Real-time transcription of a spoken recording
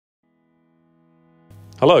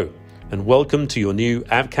Hello, and welcome to your new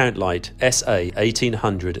AvCount Lite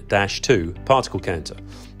SA1800-2 particle counter.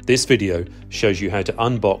 This video shows you how to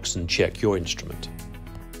unbox and check your instrument.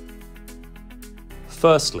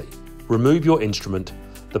 Firstly, remove your instrument,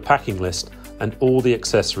 the packing list, and all the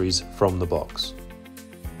accessories from the box.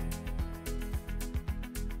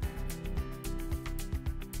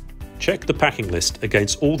 Check the packing list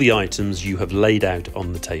against all the items you have laid out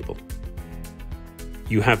on the table.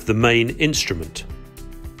 You have the main instrument,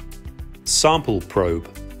 sample probe,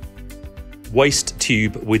 waste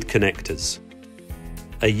tube with connectors,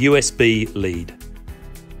 a USB lead,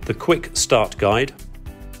 the quick start guide,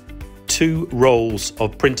 2 rolls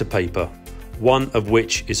of printer paper, one of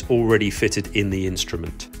which is already fitted in the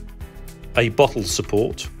instrument, a bottle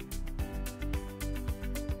support,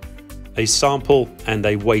 a sample and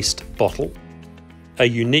a waste bottle, a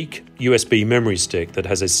unique USB memory stick that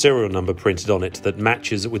has a serial number printed on it that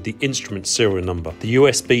matches with the instrument serial number. The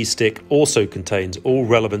USB stick also contains all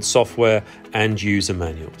relevant software and user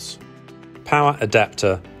manuals. Power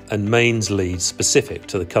adapter and mains lead specific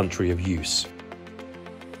to the country of use.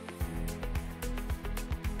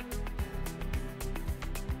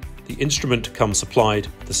 The instrument comes supplied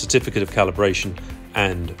the certificate of calibration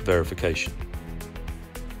and verification.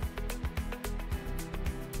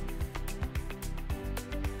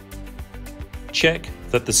 Check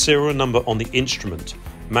that the serial number on the instrument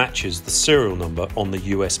matches the serial number on the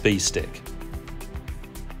USB stick.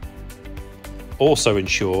 Also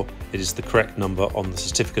ensure it is the correct number on the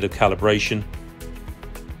certificate of calibration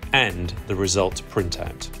and the result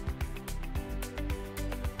printout.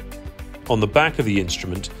 On the back of the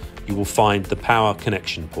instrument, you will find the power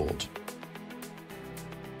connection port.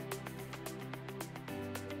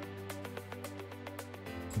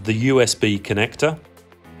 The USB connector,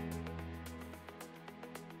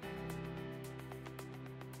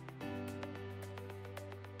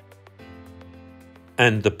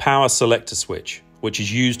 and the power selector switch, which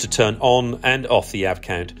is used to turn on and off the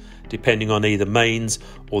AvCount depending on either mains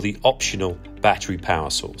or the optional battery power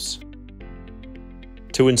source.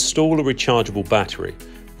 To install a rechargeable battery,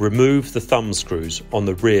 remove the thumb screws on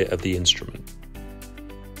the rear of the instrument.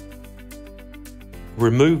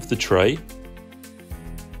 Remove the tray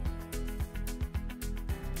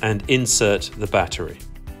and insert the battery.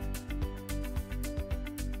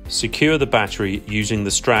 Secure the battery using the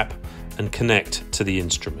strap and connect to the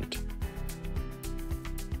instrument.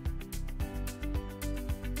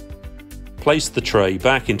 Place the tray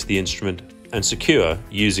back into the instrument and secure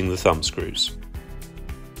using the thumb screws.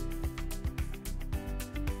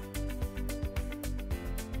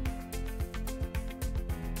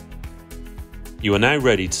 You are now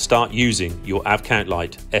ready to start using your AvCount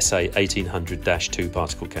Lite SA1800-2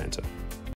 particle counter.